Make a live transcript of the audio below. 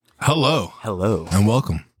Hello. Hello. And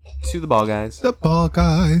welcome To the Ball Guys. The Ball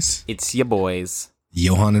Guys. It's your boys,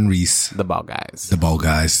 Johan and Reese. the Ball Guys. The Ball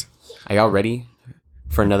Guys. Are y'all ready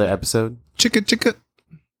for another episode Chicka.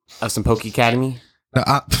 of some PokeAcademy?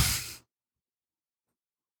 I'm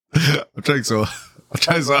trying so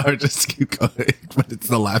hard just to keep going, but it's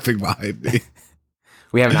the laughing behind me.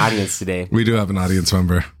 We have an audience today, We do have an audience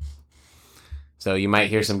member. so you might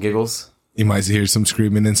hear some giggles You might hear some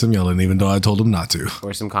screaming and some yelling, even though I told him not to.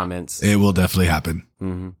 or some comments. It will definitely happen.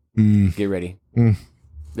 Get ready. Mm.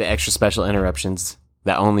 The extra special interruptions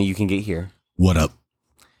that only you can get here. What up?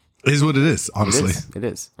 It is what it is, honestly. It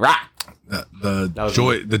is. Rah!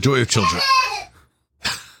 The joy of children.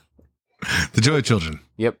 The joy of children.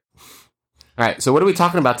 Yep. All right, so what are we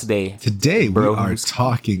talking about today? Today we Bros. are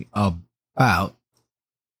talking about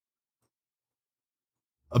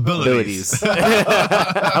abilities.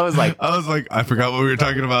 I was like, I forgot what we were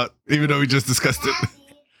talking about, even though we just discussed it.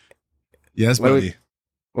 Yes, What are buddy.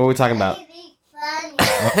 what are we talking about?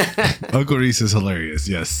 Uncle Reese is hilarious.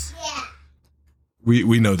 Yes,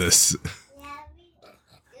 we know this.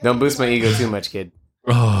 Don't boost my ego too much, kid.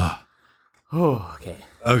 Oh, Oh, okay.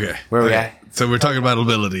 okay. Where are we at? So we're talking about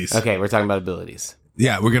abilities. Okay, we're talking about abilities.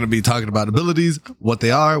 Yeah, we're going to be talking about abilities, what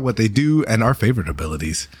they are, what they do, and our favorite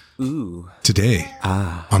abilities Ooh. today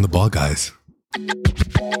on the Ball Guys.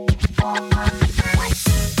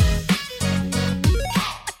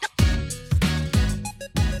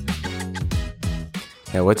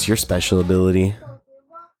 Yeah, what's your special ability?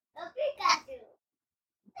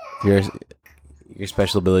 Your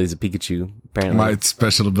special ability is a Pikachu, apparently. My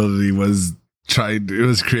special ability was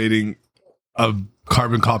creating a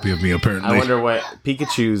carbon copy of me, apparently. I wonder what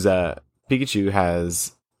Pikachu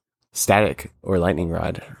has static or lightning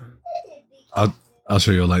rod. I'll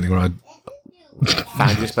show you a lightning rod.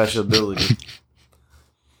 Find your special ability.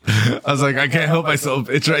 I was like, I can't help myself.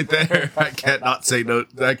 It's right there. I can't not say no.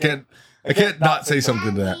 I can't not say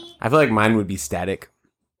something to that. I feel like mine would be static.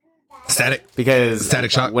 Static. Because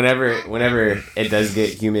Static shock. whenever it does get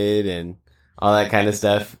humid and all that kind of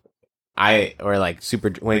stuff, when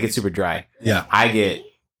it gets super dry, Yeah. I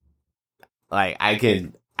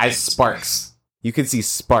sparks. You can see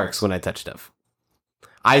sparks when I touch stuff.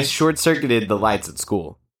 I short circuited the lights at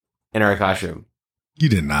school in our classroom. You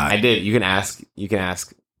did not. I did. You can ask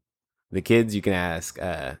the kids. You can ask.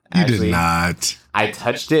 You did not. I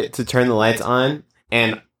touched it to turn the lights on,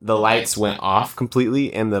 and the lights went off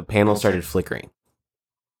completely, and the panel started flickering.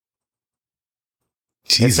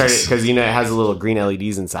 Jesus. It started because it has a little green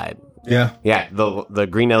LEDs inside. Yeah. Yeah, the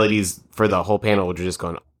green LEDs for the whole panel were just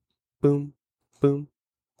going boom, boom,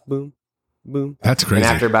 boom, boom. That's crazy.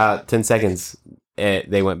 And after about 10 seconds,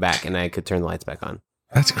 they went back, and I could turn the lights back on.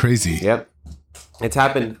 That's crazy. Yep, it's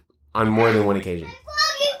happened on more than one occasion.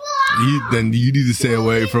 Then you need to stay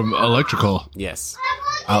away from electrical Yes.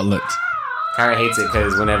 outlets. Kara hates it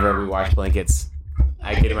because whenever we wash blankets,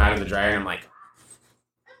 I get them out of the dryer and I'm like,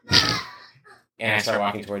 and I start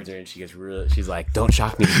walking towards her and she's like, "Don't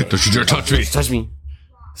shock me today. Don't you dare touch me. Don't touch me.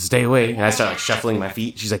 Stay away." And I start shuffling my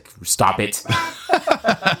feet. She's like, "Stop it."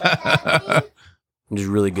 I'm just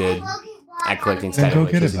really good at collecting static Go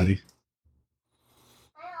get it, electricity. buddy.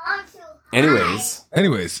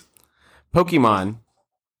 Anyways, Pokemon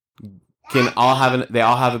they all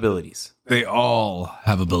have abilities. they all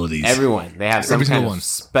have abilities. Everyone. They have some Every kind single of one.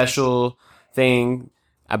 special thing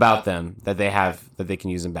about them that they can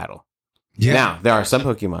use in battle. Yeah. Now, there are some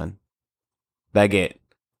Pokemon that get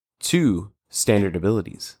 2 standard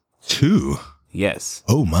abilities. 2. Yes.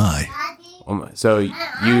 Oh my. So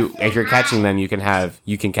if you're catching them, you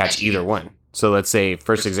can catch either one. So let's say,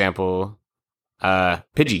 first example,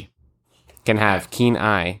 Pidgey can have Keen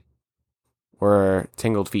Eye or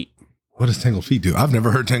Tangled Feet. What does Tangled Feet do? I've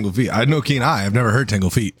never heard Tangled Feet. I know Keen Eye. I've never heard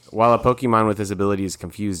Tangled Feet. While a Pokemon with this ability is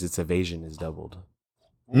confused, its evasion is doubled.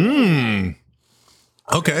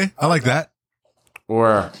 Okay. I like that.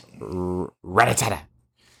 Or Rattata.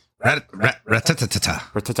 Ratatata.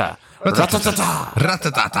 Rattata.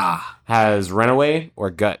 Ratatata. Has Runaway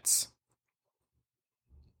or Guts.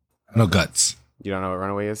 No guts. You don't know what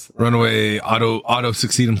Runaway is? Runaway auto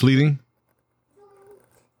succeed in fleeting.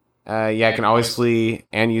 Yeah, it can always flee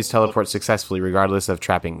and use teleport successfully, regardless of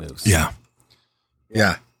trapping moves. Yeah.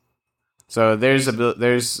 So there's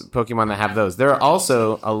Pokemon that have those. There are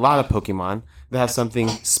also a lot of Pokemon that have something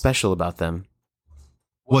special about them.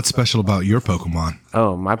 What's special about your Pokemon?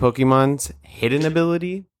 Oh, my Pokemon's hidden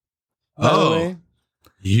ability. By the way.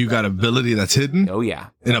 You got ability that's hidden? Oh yeah.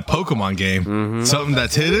 In a Pokemon game? Mm-hmm. Something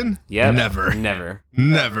that's hidden? Yep.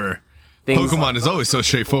 Never. Pokemon is always so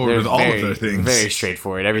straightforward with all of their things. Very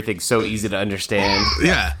straightforward. Everything's so easy to understand.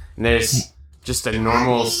 Yeah. And there's just a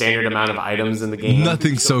normal standard amount of items in the game.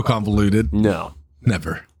 Nothing so convoluted. No.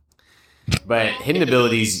 Never. But hidden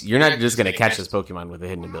abilities, you're not just going to catch this Pokemon with a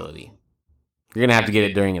hidden ability. You're going to have to get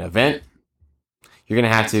it during an event. You're going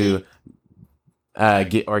to have to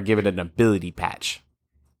give it an ability patch.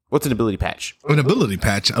 What's an ability patch? An ability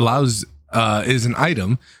patch is an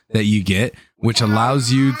item that you get, which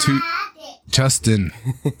allows you to... Justin.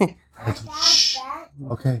 Shh.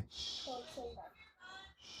 Okay.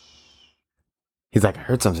 He's like, I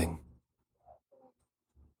heard something.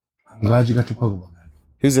 I'm glad you got your Pokemon back.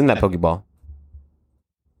 Who's in that Pokeball?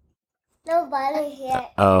 Nobody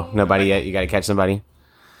yet. Oh, nobody yet? You got to catch somebody?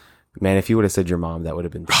 Man, if you would have said your mom, that would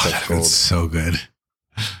have been such gold. That's so good.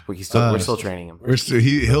 We're still training him.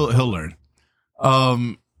 He'll learn.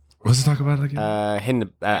 What's it talk about again?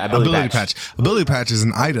 Hidden ability patch. Ability patch is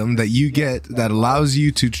an item that you get that allows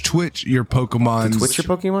you to twitch your Pokemon. Twitch your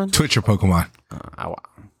Pokemon? Twitch your Pokemon.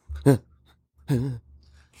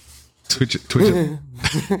 Twitch it.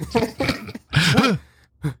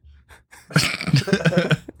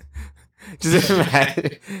 Just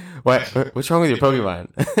imagine. What's wrong with your Pokemon?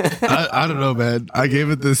 I don't know, man. I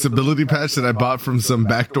gave it this ability patch that I bought from some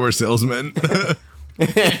backdoor salesman.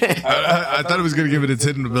 I thought it was going to give it its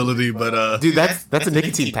hidden ability, but... Dude, that's a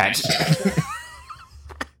nicotine patch.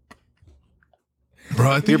 Bro,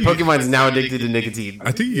 I think your Pokemon's now addicted to nicotine.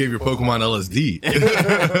 I think you gave your Pokemon LSD.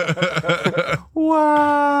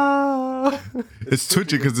 Wow. It's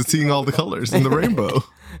twitching because it's seeing all the colors in the rainbow.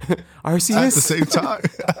 Arceus? At the same time.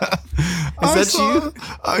 You?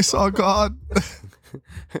 I saw God.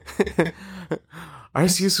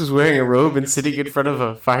 Arceus was wearing a robe and sitting in front of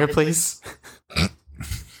a fireplace.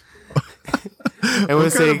 And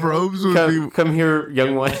was saying, robes would come here,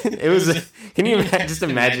 young one. It was. Can you just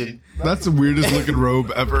imagine? That's the weirdest looking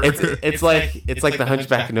robe ever. It's like the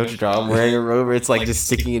Hunchback of Notre Dame wearing a robe. Where it's like just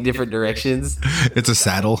sticking in different directions. It's a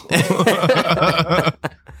saddle.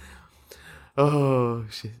 Oh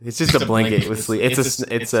shit! It's just a blanket with sleep. It's a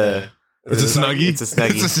snuggie. It's a snuggie. It's a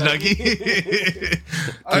snuggie.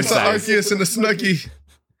 I saw Arceus in a snuggie.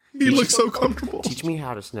 He looks so comfortable. Teach me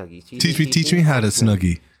how to snuggie. Teach me how to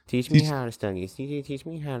snuggie. Teach me how to snuggie. Teach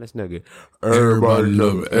me how to snuggie. Everybody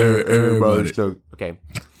love it. Everybody snuggie. Okay.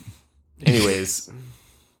 Anyways,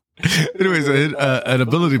 an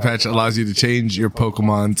ability patch allows you to change your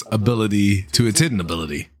Pokemon's ability to its hidden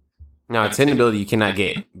ability. No, its hidden ability you cannot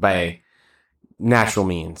get by natural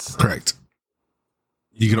means. Correct.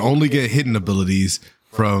 You can only get hidden abilities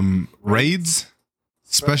from raids,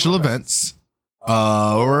 special events,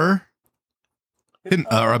 or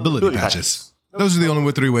ability patches. Those are the only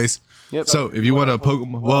 3 ways. Yep. So if you want a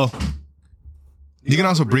Pokemon, well, you can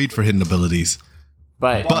also breed for hidden abilities.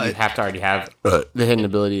 But you have to already have the hidden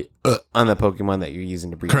ability on the Pokemon that you're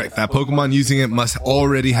using to breed. Correct. That Pokemon using it must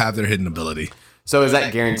already have their hidden ability. So is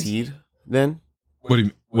that guaranteed then? What do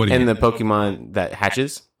you mean? And the Pokemon that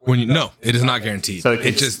hatches? No, it is not guaranteed. So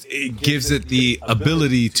it gives it the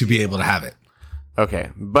ability to be able to have it. Okay,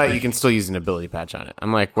 but you can still use an ability patch on it.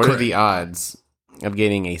 I'm like, what are the odds of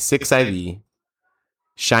getting a 6 IV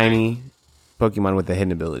shiny Pokemon with a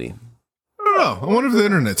hidden ability? I don't know. I wonder if the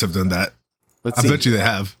internets have done that. I bet you they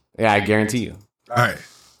have. Yeah, I guarantee you. All right.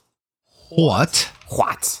 What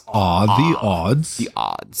are the odds? The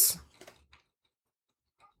odds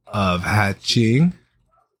of hatching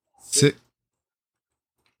 6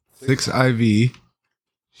 IV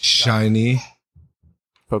shiny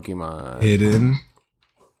Pokemon hidden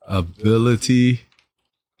ability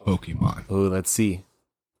Pokemon? Oh, let's see.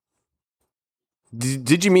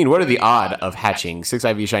 Did you mean what are the odd of hatching 6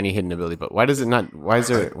 IV shiny hidden ability? But why does it not? Why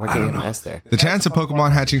can't you get an S there? The chance of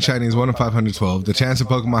Pokemon hatching shiny is 1 in 512. The chance of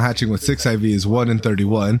Pokemon hatching with 6 IV is 1 in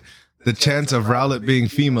 31. The chance of Rowlet being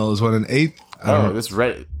female is 1 in 8. This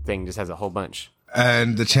red thing just has a whole bunch.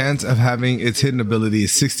 And the chance of having its hidden ability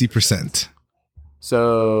is 60%.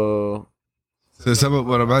 So some of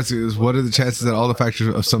what I'm asking is, what are the chances that all the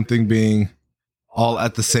factors of something being all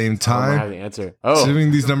at the same time? I have the answer.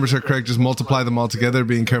 Assuming these numbers are correct, just multiply them all together,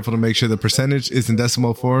 being careful to make sure the percentage is in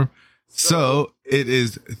decimal form. So it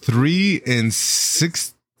is 3 in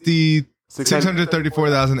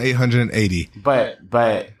 634,880. But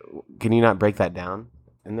can you not break that down?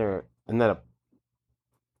 Isn't that a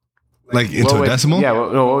like into a decimal? Yeah.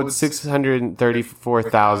 What would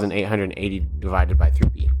 634,880 divided by 3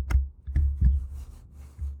 be?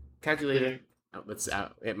 Calculator.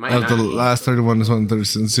 It might not the be. last 31 is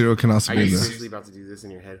 136. 0 can also Are be you there. seriously about to do this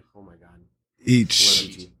in your head? Oh my god.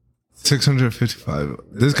 Each 655.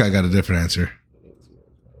 This guy got a different answer.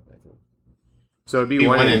 So it'd be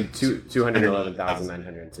 1 in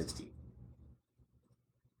 211,960.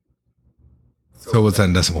 So what's that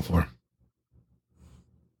in decimal form?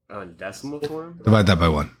 Oh, in decimal form? Divide that by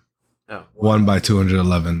 1. Oh. 1 by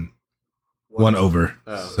 211. 1 over.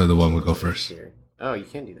 Oh. So the 1 would go first. Here. Oh, you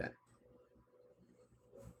can't do that.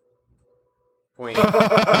 Point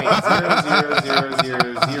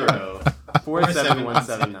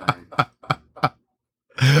 0.000047179.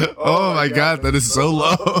 Oh my god, that is so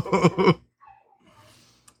low.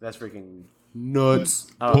 That's freaking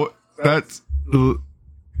nuts. That's. Oh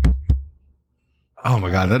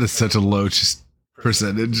my god, that is such a low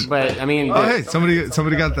percentage. But I mean, oh hey,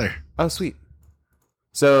 somebody got there. Oh sweet.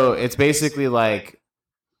 So it's basically like,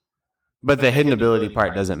 but the hidden ability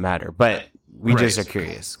part doesn't matter. But we just are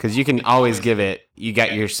curious because you can always give it. You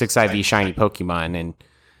got your 6 IV shiny Pokemon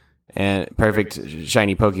and perfect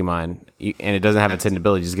shiny Pokemon, and it doesn't have its hidden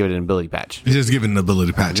ability. Just give it an ability patch. Just give it an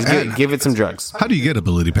ability patch. Just give it some drugs. How do you get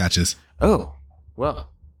ability patches? Oh, well,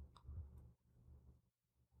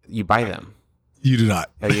 you buy them. You do not.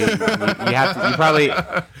 You have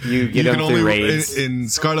to. You get them through raids. In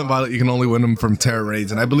Scarlet and Violet, you can only win them from Terra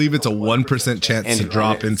raids, and I believe it's a 1% chance to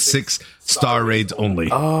drop in 6-star raids only.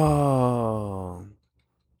 Oh.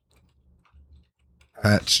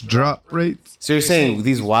 Patch drop rates. So you're saying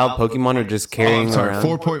these wild Pokemon are just carrying around?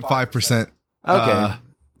 4.5%. Okay.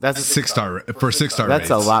 That's 6-star for 6-star. That's rates.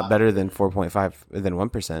 a lot better than 4.5 than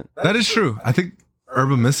 1%. That is true. I think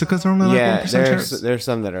Herba Mysticas are only like 1% there's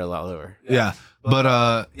some that are a lot lower. Yeah.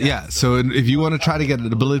 But yeah, so if you want to try to get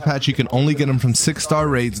an ability patch, you can only get them from 6-star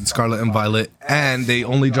raids in Scarlet and Violet, and they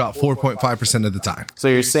only drop 4.5% of the time. So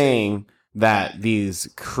you're saying that these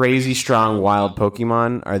crazy strong wild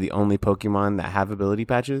Pokemon are the only Pokemon that have ability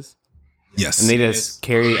patches? Yes. And they just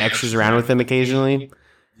carry extras around with them occasionally?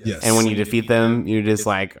 Yes. And when you defeat them, you just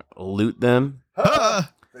like loot them? So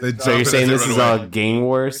you're saying this is all gang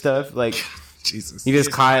war stuff? Like, Jesus. You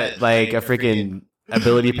just caught like a freaking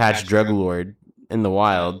ability patch drug lord in the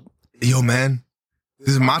wild. Yo, man, this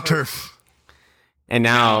is my turf. And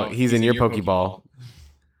now he's in your Pokeball.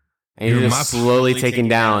 And you're just slowly taking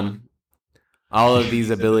down all of these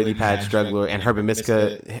ability patch drug lord and Herba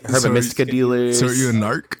Mystica dealers. So are you a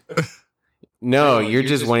narc? No, you're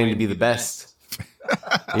just wanting to be the best.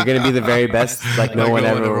 You're going to be the very best like no one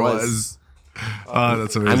ever was. Oh,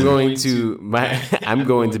 that's amazing. I'm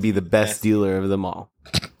going to be the best dealer of them all.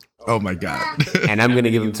 Oh my god. And I'm going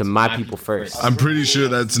to give them to my people first. I'm pretty sure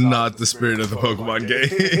that's not the spirit of the Pokemon game.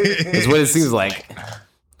 It's what it seems like.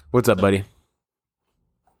 What's up, buddy?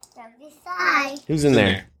 Who's in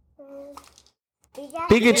there?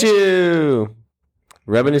 Pikachu!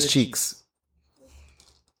 Rubbing his cheeks.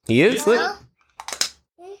 He is? Look.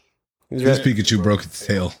 This Pikachu broke its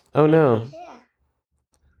tail. Oh no.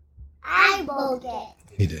 I broke it.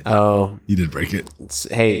 He did. Oh. You did break it.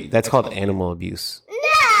 Hey, that's called animal abuse. No,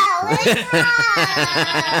 it's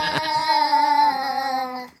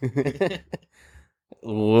not.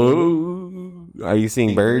 Whoa. Are you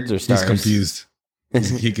seeing birds or stars? He's confused.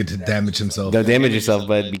 He could damage himself. Don't damage yourself,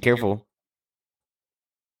 bud. Be careful.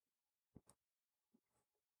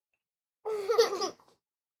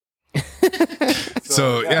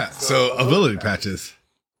 So ability patches.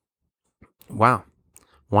 Wow.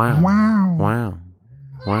 Wow. Wow. Wow.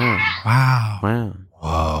 Wow. Wow. Wow.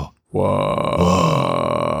 Whoa.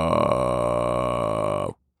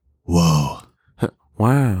 Whoa. Whoa.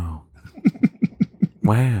 Wow.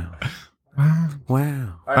 Wow.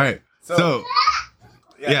 Wow. All right. So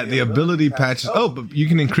yeah, the ability patches. Oh, but you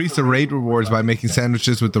can increase the raid rewards by making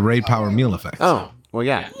sandwiches with the raid power meal effect. Oh, well,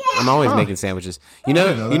 yeah. I'm always making sandwiches. You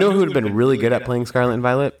know who would have been really good at playing Scarlet and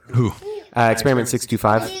Violet? Who? Experiment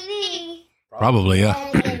 625. Probably, yeah.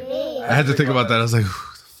 I had to think about that. I was like,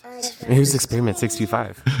 Who's Experiment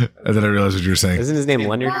 625? and then I realized what you were saying. Isn't his name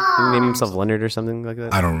Leonard? Didn't he name himself Leonard or something like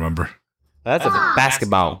that? I don't remember. That's a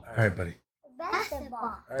basketball. All right, buddy. Basketball.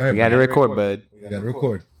 All right, You got to buddy. record, bud. You got to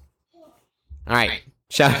record. All right.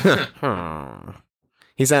 Shout.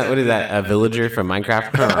 He's not. What is that? A villager from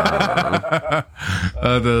Minecraft?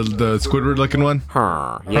 The Squidward looking one.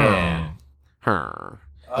 Yeah.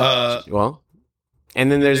 Well,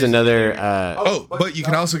 and then there's another. But you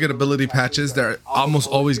can also get ability patches that are almost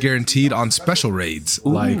always guaranteed on special raids,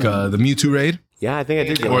 like the Mewtwo raid, Yeah, I think I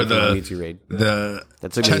did get or one from the Mewtwo raid. the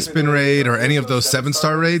That's a Chespin raid, or any of those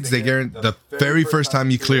 7-star raids. They guarantee the very first time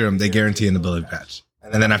you clear them, they guarantee an ability patch,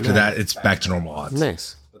 and then after that, it's back to normal odds.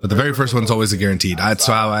 Nice. But the very first one's always a guaranteed. That's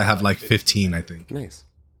how I have like 15, I think. Nice.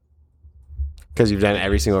 Because you've done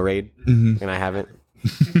every single raid, and I haven't.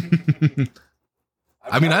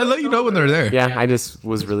 I mean, I let you know when they're there. Yeah, I just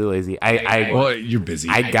was really lazy. Well, you're busy.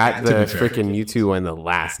 I got To the be fair. freaking Mewtwo one the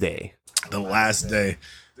last day. The last day,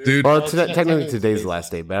 dude. Well, technically today's the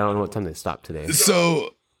last day, but I don't know what time they stopped today.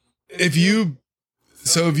 So if you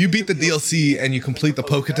So if you beat the DLC and you complete the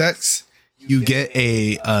Pokedex, you get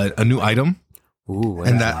a new item. Ooh,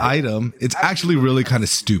 And that item, it's actually really kind of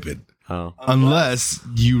stupid. Oh. Unless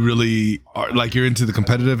you really are like you're into the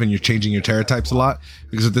competitive and you're changing your Terra types a lot.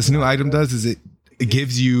 Because what this new item does is it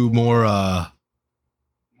gives you more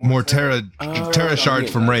Terra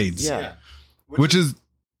shards from raids. Yeah. Which is,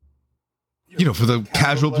 for the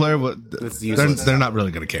casual player, It's useless. they're not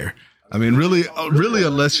really going to care. I mean, really,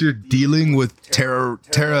 unless you're dealing with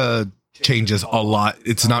Terra changes a lot,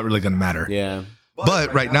 it's not really going to matter. Yeah.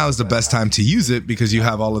 But right now is the best time to use it because you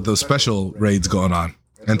have all of those special raids going on.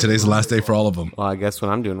 And today's the last day for all of them. Well, I guess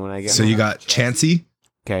what I'm doing when I get So you got Chansey,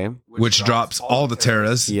 Okay. which drops all the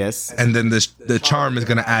Terras. Yes. And then the charm is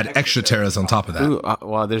going to add extra Terras on top of that. Ooh,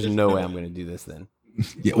 well, there's no way I'm going to do this then.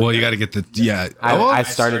 Yeah, well, you got to get the... Yeah. I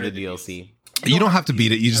started the DLC. You don't have to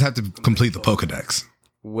beat it. You just have to complete the Pokedex.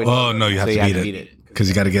 Which, Oh, no, you have to beat it. Because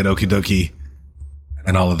you got to get Okidoki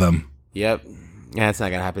and all of them. Yep. Yeah, it's not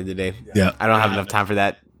going to happen today. Yeah. I don't have enough time for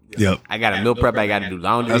that. Yep. I got to meal prep. I got to do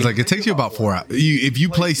laundry. I was like, it takes you about 4 hours. If you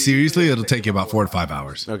play seriously, it'll take you about 4 to 5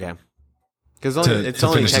 hours. Okay. Because it's to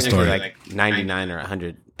only finish the technically story. like 99 or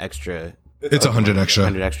 100 extra. It's 100 extra.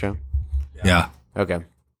 100 extra. Yeah. Okay.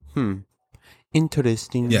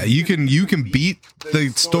 Interesting. Yeah, you can beat the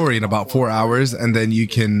story in about 4 hours, and then you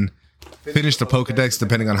can finish the Pokedex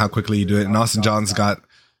depending on how quickly you do it. And Austin John's got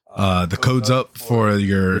the codes up for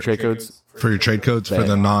your Trade codes. for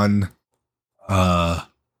the non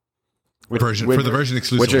version for the version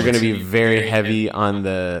exclusive, Which are going to ones. be very heavy on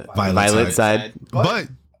the Violet Violet side. But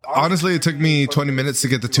honestly, it took me 20 minutes to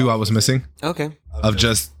get the 2 I was missing Okay. of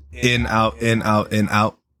just in out in out in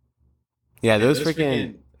out. Yeah, those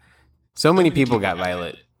freaking. So many people got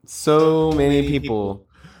Violet. So many people.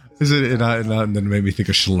 Is it in out and out? And then it made me think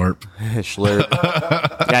of Schlurp. Schlurp.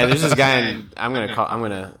 Yeah, there's this guy. I'm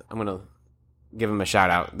gonna give him a shout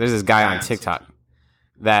out. There's this guy on TikTok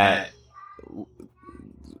that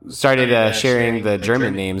started sharing the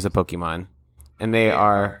German names of Pokemon, and they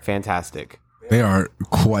are fantastic. They are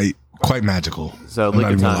quite magical. So I'm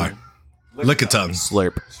not even gonna Lickitung, lie. Lickitung.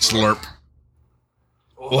 Slurp. Slurp.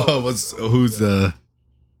 Whoa, who's the?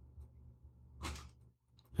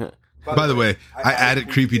 By the way, I added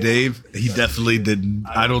Creepy Dave. He definitely didn't.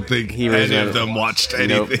 I don't think any of them watched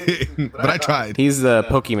anything, but I tried. He's the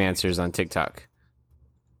Pokemancers on TikTok.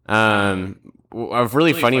 A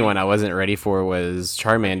really funny one I wasn't ready for was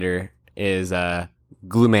Charmander is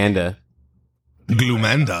Glumanda,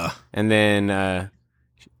 Glumanda. and then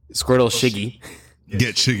Squirtle Shiggy.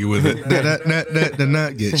 Get shiggy with it. Get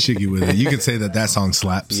shiggy with it. You can say that song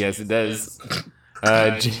slaps. Yes, it does.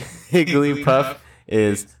 Jigglypuff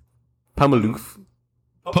is Pummaloof,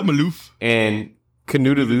 Pummaloof. and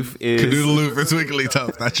Canoodaloof is Canoodaloof is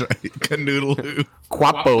Wigglytuff. That's right. Canoodaloof.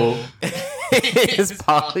 Quapo is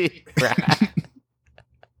Polygraph.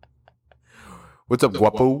 What's up,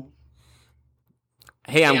 Guapo?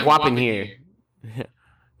 Hey, I'm guapping here.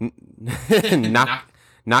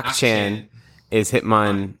 Knock-chan is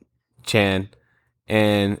Hitmonchan,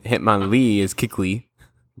 and Hitmonlee is Kikli.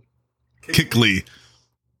 Kickley.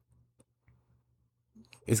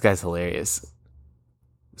 This guy's hilarious.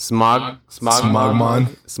 Smogmog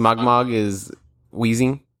is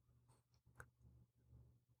Wheezing.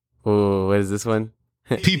 Oh, what is this one?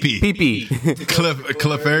 Pee-pee. Pee-pee.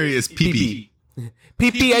 Clefairy is pee-pee.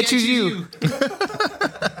 Pee-pee, I choose you.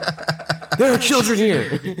 There are children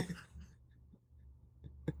here.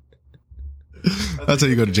 That's how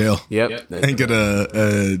you go to jail. Yep. And get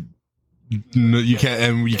you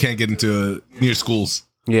can't get into near schools.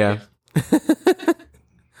 Yeah.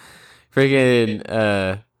 Friggin'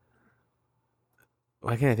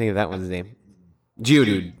 why can't I think of that one's name?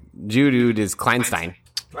 Geodude. Geodude is Kleinstein.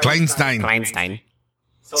 Kleinstein.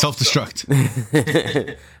 Self-destruct.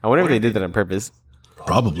 I wonder if they did that on purpose.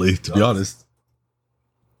 Probably, to be honest.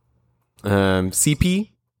 CP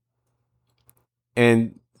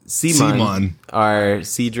and Seamon are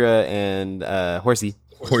Seadra and Horsey.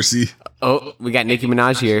 Horsey. Oh, we got Nicki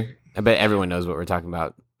Minaj here. I bet everyone knows what we're talking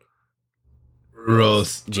about.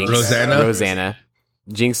 Jinx. Rosanna.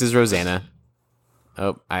 Jinx is Rosanna.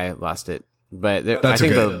 Oh, I lost it. But I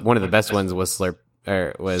think okay. one of the best ones was Slurp,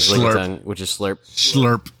 or was Lickitung, which is Slurp.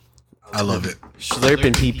 Slurp. I love it. Slurp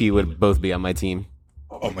and Pee-pee would both be on my team.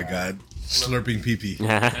 Oh my god. Slurping pee-pee.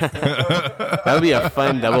 That would be a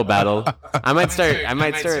fun double battle. I might start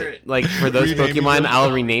like for those Pokemon,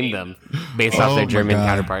 I'll rename them based off their German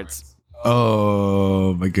counterparts.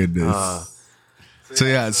 Oh my goodness.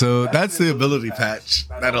 So that's the ability patch.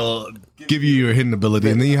 That'll give you your hidden ability,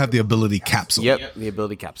 and then you have the ability capsule. Yep, the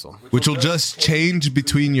ability capsule. Which will just change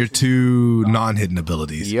between your two non-hidden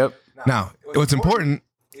abilities. Yep. Now, what's important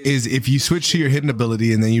is if you switch to your hidden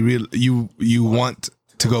ability and then you want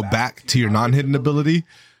to go back to your non-hidden ability,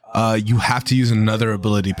 you have to use another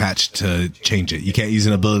ability patch to change it. You can't use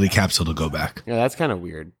an ability capsule to go back. Yeah, that's kind of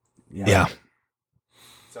weird. Yeah.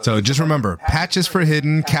 So just remember, patch is for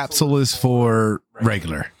hidden, capsule is for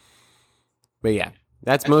regular. But yeah,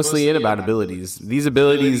 that's mostly it about abilities. These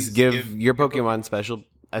abilities give your Pokemon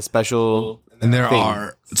a special. And there thing.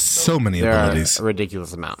 are so many There abilities. are a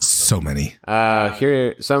ridiculous amounts. So many.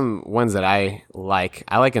 Here are some ones that I like.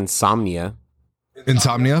 I like Insomnia.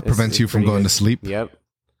 Insomnia prevents you from pretty going good. to sleep, Yep.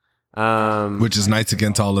 which is nice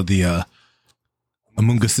against all of the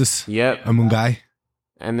Amoonguses. Yep. Amoongai.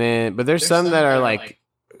 And then, but there's some that are like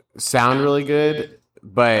sound really good,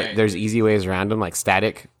 but there's easy ways around them, like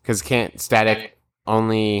static, because can't static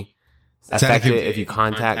only affect Static- it if you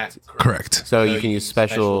contact. Correct. So you can use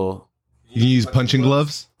special, You can use punching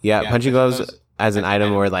gloves. punching gloves as an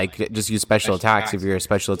item, or like just use special attacks if you're a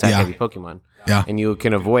special attack heavy Pokemon, Yeah. and you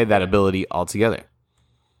can avoid that ability altogether.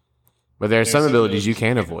 But there are some abilities you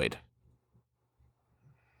can avoid,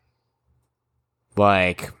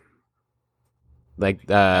 like blah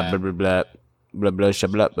blah blah blah blah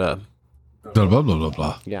blah blah. Blah, blah, blah, blah,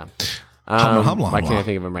 blah. Yeah. Hum, hum, Why can't I hum.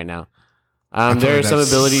 think of them right now? There are some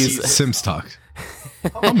abilities. Sims talk.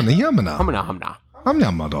 Humana, yamana. Humna, humna.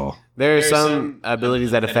 Humna, There are some abilities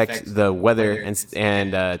that affect the weather and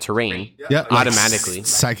terrain. Yeah, like automatically.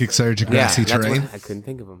 Psychic Surge and Yeah, Grassy that's Terrain. what- I couldn't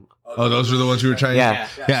think of them. Oh, those were the ones we were trying. Yeah.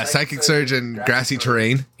 Yeah, Psychic Surge and Grassy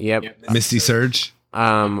Terrain. Yep. Misty Surge.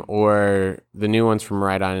 Or the new ones from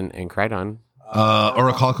Rhydon and Crydon.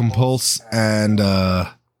 Orichalcum Pulse and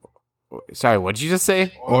Sorry, what did you just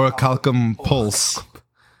say? Orichalcum Pulse.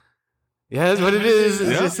 Yeah, that's what it is.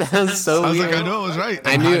 It just sounds so I was weird. like, I know I was right.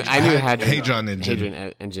 I knew it had Hadron Engine.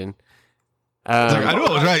 Hadron Engine. I was like, I knew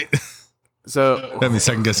I was right. So Let me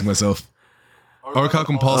second guessing myself.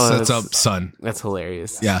 Orichalcum Pulse Oh, sets that's- up Sun. that's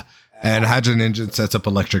hilarious. Yeah. And Hadron Engine sets up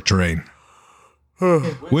electric terrain.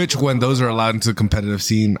 Which, when those are allowed into the competitive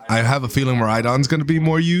scene, I have a feeling Miraidon's going to be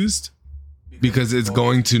more used because it's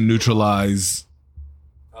going to neutralize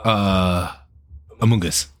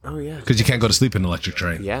Amoonguss. Oh yeah. Because you can't go to sleep in electric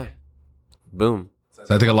terrain. Yeah. Boom. So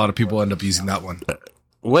I think a lot of people end up using that one.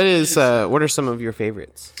 What are some of your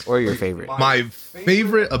favorites or your favorite? My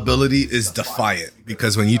favorite ability is Defiant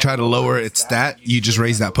because when you try to lower its stat, you just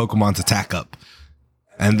raise that Pokemon's attack up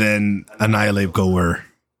and then annihilate Goer.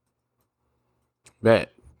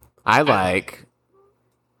 Bet. I like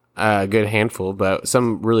a good handful, but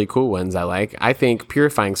some really cool ones I like. I think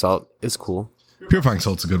Purifying Salt is cool. Purifying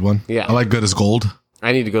Salt's a good one. Yeah. I like Good as Gold.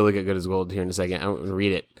 I need to go look at Good as Gold here in a second. I'm going to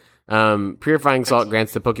read it. Purifying Salt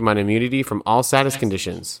grants the Pokemon immunity from all status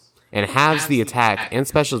conditions and halves the attack and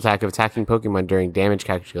special attack of attacking Pokemon during damage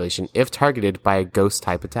calculation if targeted by a ghost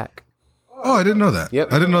type attack. Oh, I didn't know that.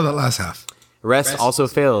 Yep. I didn't know that last half. Rest also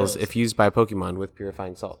fails if used by Pokemon with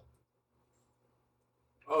Purifying Salt.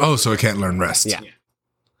 Oh, so it can't learn Rest. Yeah.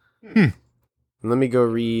 Let me go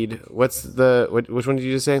read. Which one did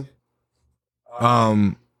you just say?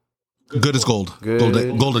 Good as Gold.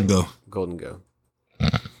 Good. Golden Go. Golden Go.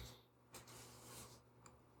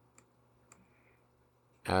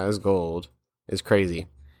 As Gold is crazy.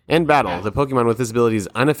 In battle, the Pokemon with this ability is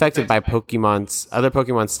unaffected by other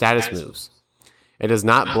Pokemon's status moves. It does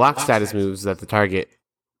not block status moves that the target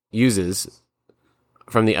uses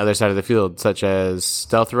from the other side of the field, such as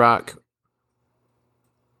Stealth Rock.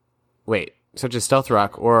 Such as Stealth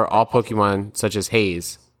Rock or all Pokemon such as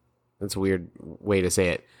Haze. That's a weird way to say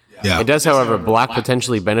it. Yeah. It does, however, block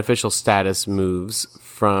potentially beneficial status moves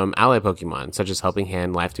from ally Pokemon, such as Helping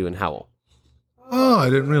Hand, Life Dew, and Howl. Oh, I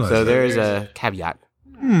didn't realize So that. there's a caveat.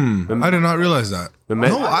 I did not realize that. The me-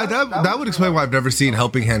 that would explain why I've never seen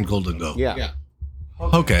Helping Hand Golden Go. Yeah.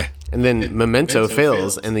 Okay. And then Memento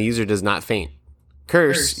fails, and the user does not faint.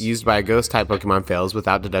 Curse, used by a Ghost-type Pokemon, fails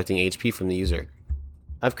without deducting HP from the user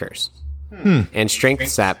of Curse. And Strength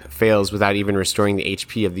Sap fails without even restoring the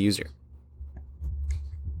HP of the user.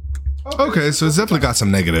 Okay, so it's definitely got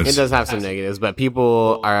some negatives. It does have some negatives, but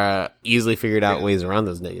people are easily figured out ways around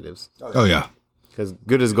those negatives. Oh, yeah. Because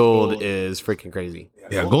Good as Gold is freaking crazy.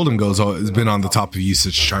 Yeah, Golden Go's has been on the top of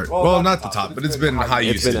usage chart. Well, not the top, but it's been high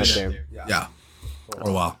It's usage. been up there. Yeah. For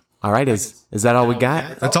a while. All right, is that all we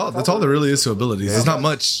got? That's all there really is to abilities. It's not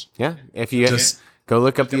much. Yeah. If you go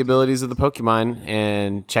look up the abilities of the Pokemon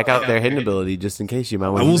and check out their hidden ability, just in case you might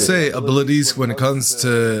want I to will use it. say abilities when it comes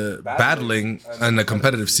to battling in the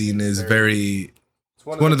competitive scene is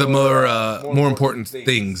one of the more important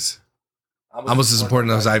things. Almost as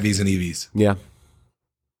important as IVs and EVs. Yeah.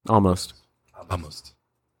 Almost. Almost.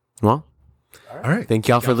 Well, All right. Thank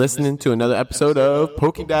y'all for listening to another episode of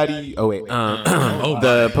PokeAcademy. Oh wait,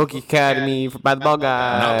 the PokeAcademy by the Ball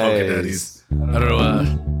Guys. Not PokeAcademy. I don't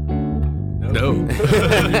know. No.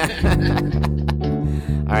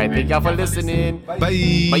 All right, thank y'all for listening. Bye.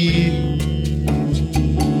 Bye.